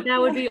go.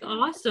 That would be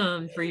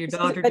awesome for your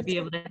daughter to but be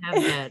able to have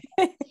that.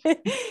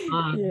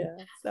 Um, yeah.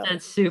 So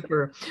that's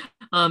super.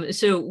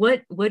 So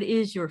what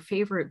is your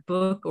favorite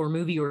book or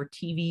movie or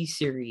TV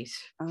series?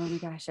 oh my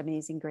gosh,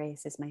 Amazing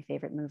Grace is my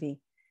favorite movie.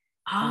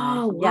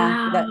 Oh,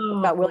 Yeah, that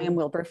about William wow.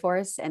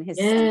 Wilberforce and his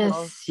struggle,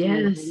 Yes, to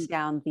bring yes.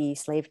 down the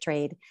slave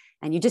trade.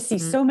 And you just see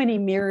Mhm. so many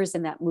mirrors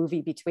in that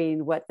movie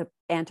between what the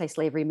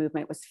anti-slavery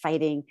movement was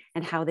fighting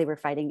and how they were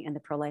fighting in the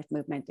pro-life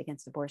movement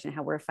against abortion,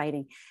 how we're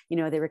fighting.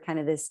 They were kind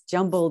of this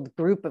jumbled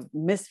group of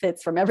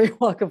misfits from every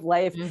walk of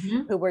life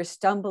Mhm. who were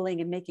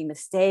stumbling and making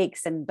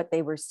mistakes. But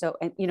they were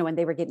and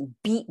they were getting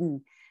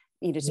beaten,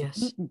 just Yes.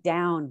 beaten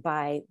down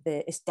by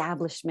the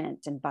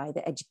establishment and by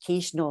the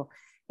educational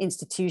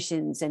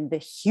institutions and the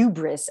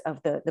hubris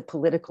of the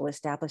political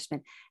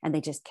establishment. And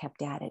they just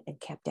kept at it and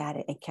kept at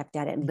it and kept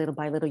at it, and little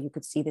by little you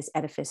could see this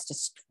edifice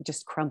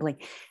just crumbling.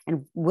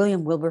 And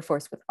William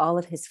Wilberforce, with all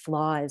of his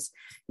flaws,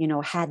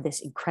 had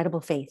this incredible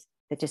faith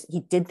that just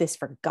he did this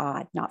for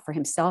God, not for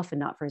himself and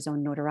not for his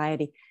own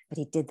notoriety, but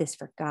he did this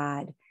for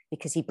God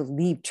because he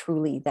believed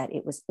truly that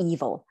it was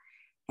evil.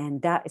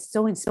 And that is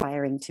so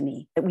inspiring to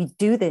me, that we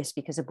do this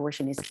because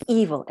abortion is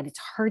evil and it's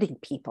hurting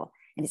people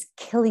and it's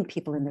killing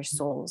people in their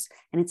souls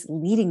and it's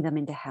leading them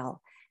into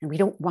hell. And we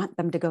don't want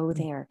them to go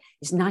there.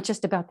 It's not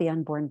just about the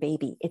unborn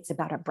baby. It's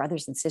about our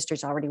brothers and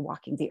sisters already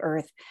walking the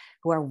earth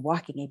who are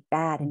walking a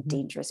bad and Mhm.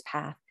 dangerous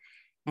path.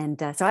 And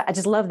so I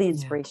just love the Yeah.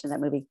 inspiration of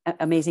that movie.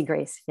 Amazing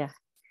Grace. Yeah.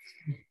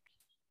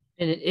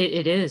 And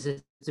it is.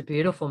 It's a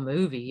beautiful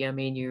movie. I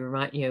mean,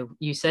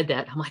 you said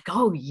that. I'm like,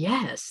 oh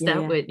yes, Yeah.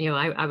 that Yeah.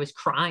 would, I was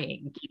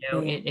crying,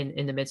 Yeah. Yeah.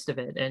 in the midst of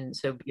it, and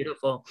so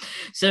beautiful.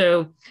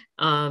 So,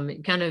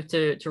 kind of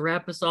to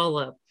wrap us all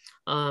up,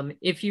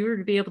 if you were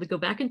to be able to go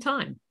back in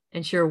time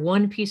and share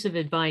one piece of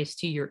advice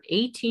to your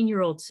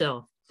 18-year-old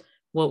self,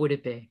 what would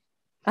it be?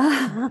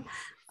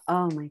 Oh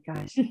my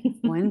gosh.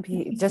 One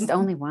piece, just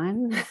only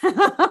one?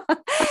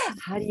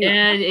 How do you,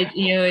 And it's how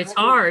do you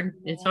hard.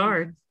 pick It's one?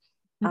 hard.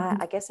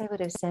 I guess I would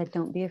have said,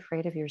 don't be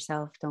afraid of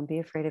yourself. Don't be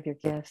afraid of your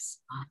gifts.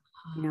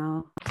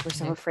 We're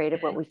so afraid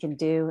of what we can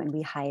do and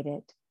we hide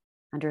it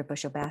under a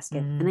bushel basket.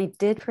 And Mhm. I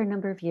did for a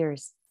number of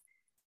years.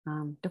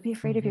 Don't be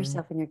afraid of Mhm.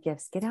 yourself and your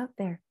gifts. Get out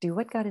there. Do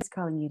what God is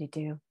calling you to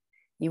do.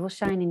 You will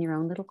shine in your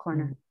own little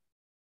corner. Mhm.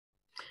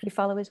 You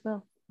follow his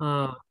will.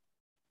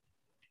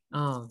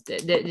 Oh,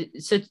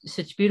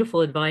 such beautiful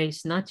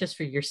advice, not just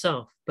for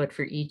yourself, but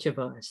for each of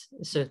us.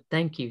 So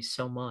thank you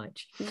so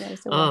much. You are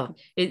so Oh, welcome.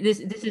 this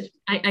is,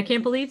 I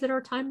can't believe that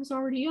our time is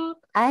already up.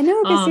 I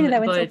know, Christina, that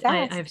went so But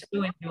fast. I've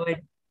so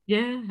enjoyed,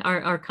 yeah,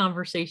 our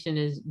conversation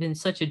has been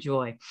such a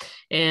joy.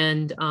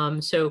 And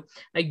so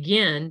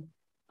again,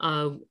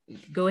 uh,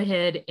 go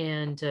ahead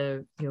and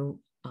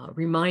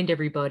remind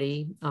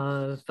everybody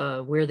of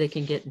where they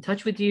can get in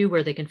touch with you,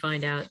 where they can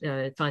find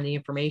the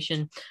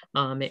information,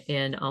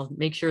 and I'll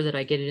make sure that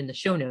I get it in the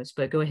show notes.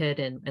 But go ahead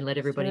and let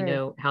everybody Sure.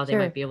 know how they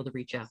might be able to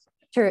reach out.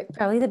 Sure.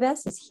 Probably the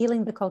best is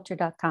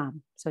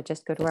healingtheculture.com. So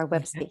just go to our Okay.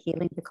 website,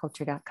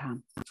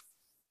 healingtheculture.com.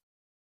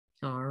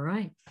 All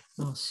right.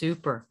 Well,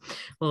 super.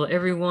 Well,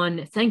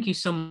 everyone, thank you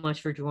so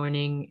much for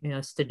joining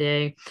us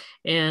today.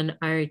 And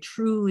I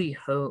truly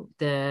hope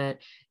that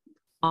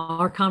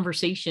our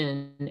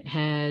conversation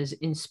has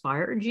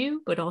inspired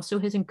you, but also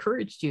has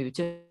encouraged you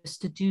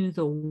just to do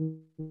the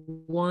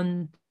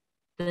one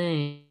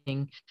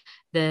thing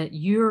that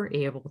you're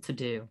able to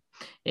do.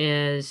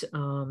 As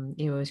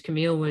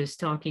Camille was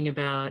talking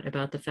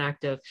about the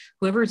fact of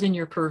whoever's in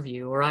your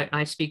purview, or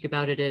I speak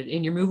about it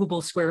in your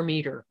movable square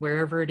meter,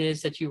 wherever it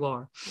is that you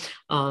are,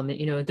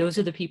 those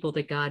are the people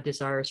that God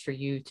desires for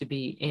you to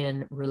be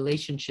in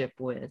relationship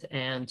with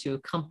and to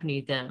accompany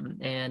them.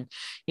 And,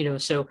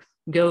 so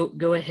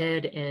go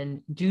ahead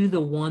and do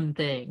the one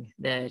thing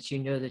that you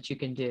know that you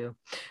can do.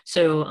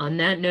 So on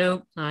that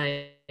note,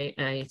 I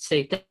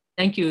say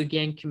thank you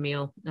again,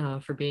 Camille,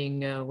 for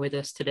being with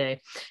us today.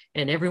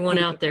 And everyone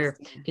Thank out you, there,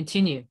 Christina.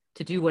 continue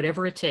to do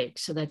whatever it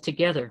takes so that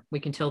together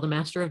we can tell the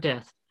master of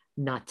death,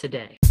 not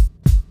today.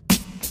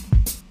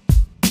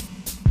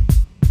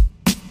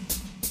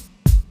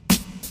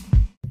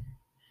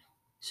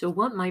 So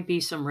what might be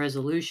some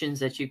resolutions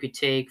that you could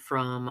take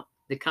from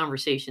the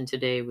conversation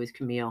today with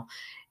Camille.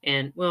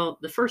 And well,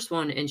 the first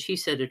one, and she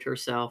said it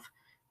herself,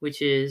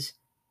 which is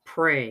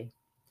pray.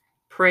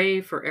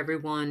 Pray for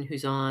everyone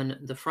who's on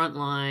the front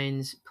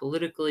lines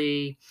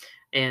politically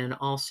and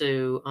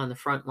also on the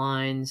front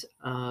lines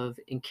of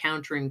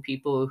encountering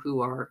people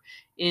who are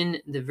in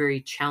the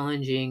very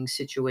challenging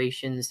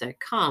situations that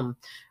come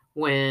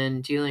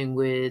when dealing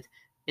with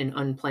an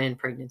unplanned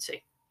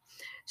pregnancy.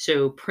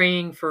 So,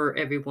 praying for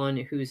everyone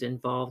who's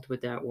involved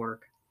with that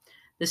work.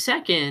 The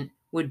second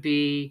would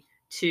be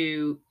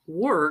to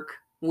work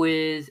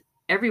with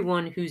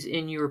everyone who's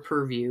in your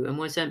purview. And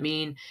what does that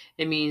mean?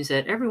 It means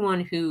that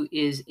everyone who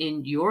is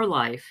in your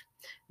life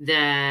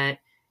that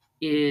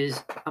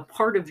is a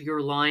part of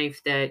your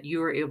life that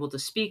you are able to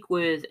speak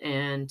with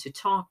and to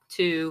talk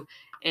to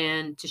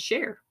and to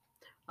share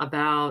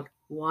about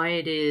why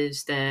it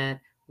is that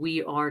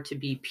we are to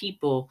be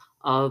people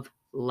of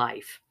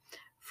life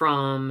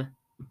from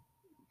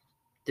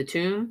the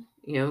tomb,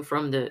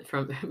 from the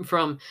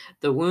from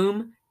the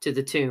womb to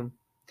the tomb.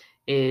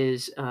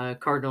 Is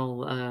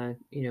Cardinal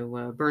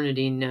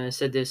Bernardine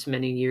said this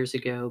many years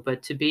ago,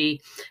 but to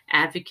be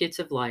advocates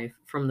of life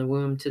from the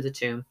womb to the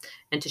tomb,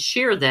 and to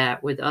share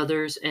that with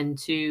others, and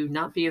to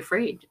not be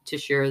afraid to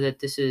share that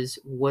this is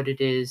what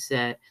it is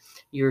that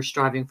you're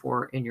striving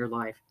for in your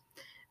life.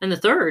 And the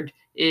third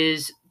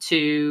is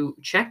to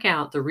check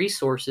out the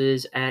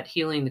resources at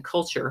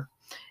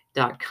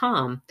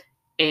healingtheculture.com.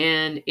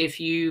 And if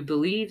you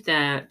believe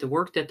that the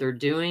work that they're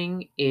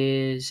doing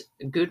is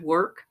good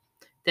work,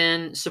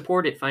 then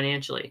support it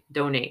financially,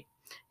 donate.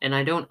 And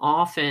I don't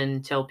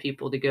often tell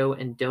people to go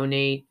and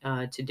donate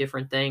to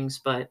different things,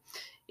 but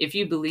if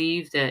you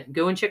believe that,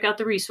 go and check out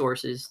the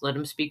resources, let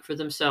them speak for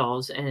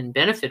themselves and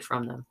benefit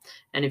from them.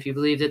 And if you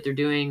believe that they're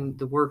doing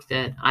the work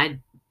that I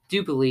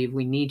do believe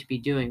we need to be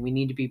doing, we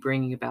need to be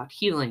bringing about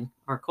healing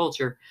our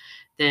culture,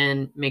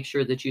 then make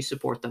sure that you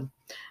support them.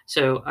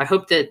 So I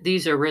hope that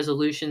these are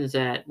resolutions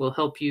that will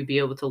help you be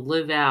able to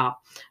live out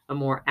a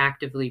more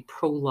actively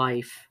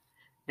pro-life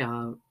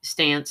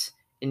stance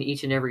in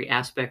each and every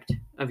aspect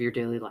of your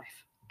daily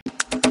life.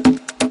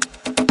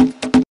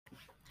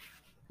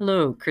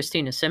 Hello,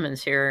 Christina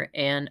Simmons here,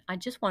 and I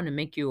just want to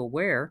make you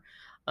aware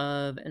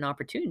of an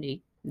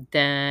opportunity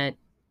that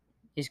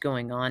is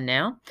going on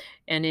now,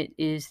 and it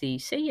is the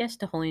Say Yes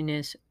to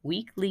Holiness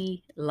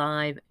weekly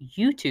live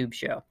YouTube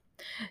show.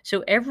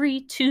 So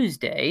every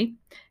Tuesday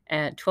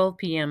at 12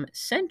 p.m.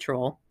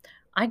 Central,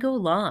 I go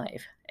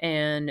live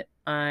and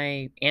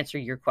I answer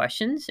your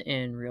questions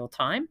in real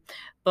time,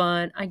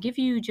 but I give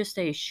you just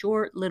a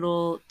short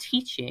little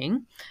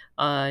teaching,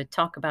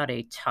 talk about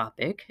a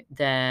topic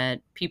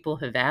that people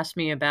have asked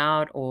me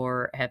about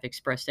or have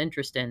expressed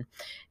interest in.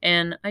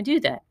 And I do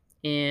that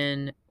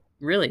in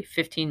really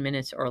 15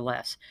 minutes or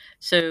less.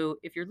 So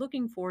if you're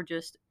looking for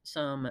just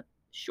some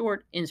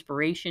short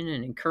inspiration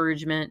and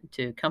encouragement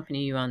to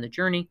accompany you on the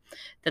journey,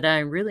 that I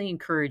really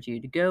encourage you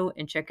to go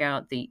and check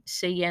out the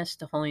Say Yes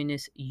to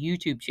Holiness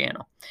YouTube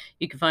channel.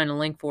 You can find a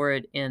link for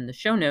it in the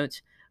show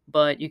notes,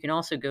 but you can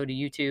also go to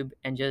YouTube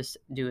and just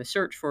do a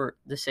search for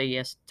the Say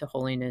Yes to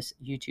Holiness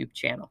YouTube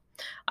channel.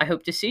 I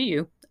hope to see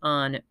you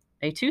on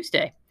a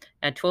Tuesday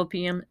at 12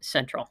 p.m.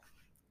 Central.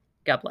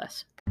 God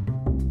bless.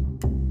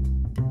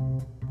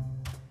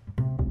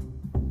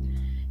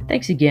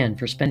 Thanks again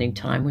for spending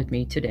time with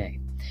me today.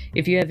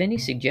 If you have any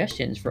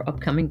suggestions for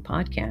upcoming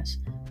podcasts,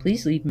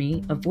 please leave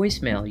me a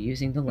voicemail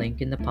using the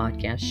link in the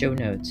podcast show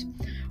notes.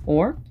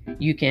 Or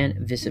you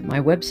can visit my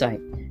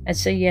website at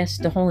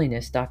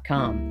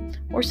sayyestoholiness.com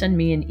or send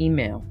me an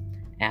email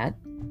at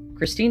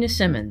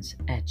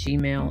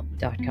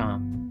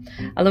christinasimmons@gmail.com.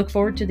 I look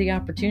forward to the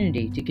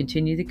opportunity to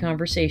continue the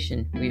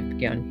conversation we've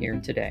begun here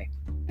today.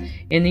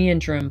 In the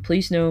interim,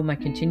 please know my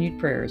continued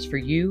prayers for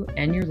you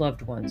and your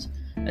loved ones,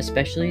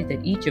 especially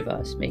that each of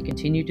us may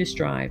continue to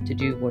strive to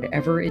do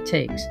whatever it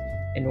takes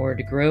in order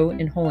to grow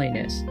in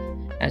holiness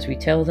as we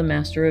tell the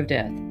Master of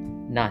Death,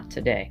 not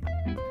today.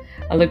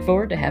 I look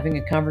forward to having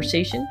a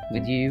conversation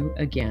with you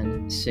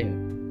again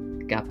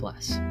soon. God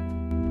bless.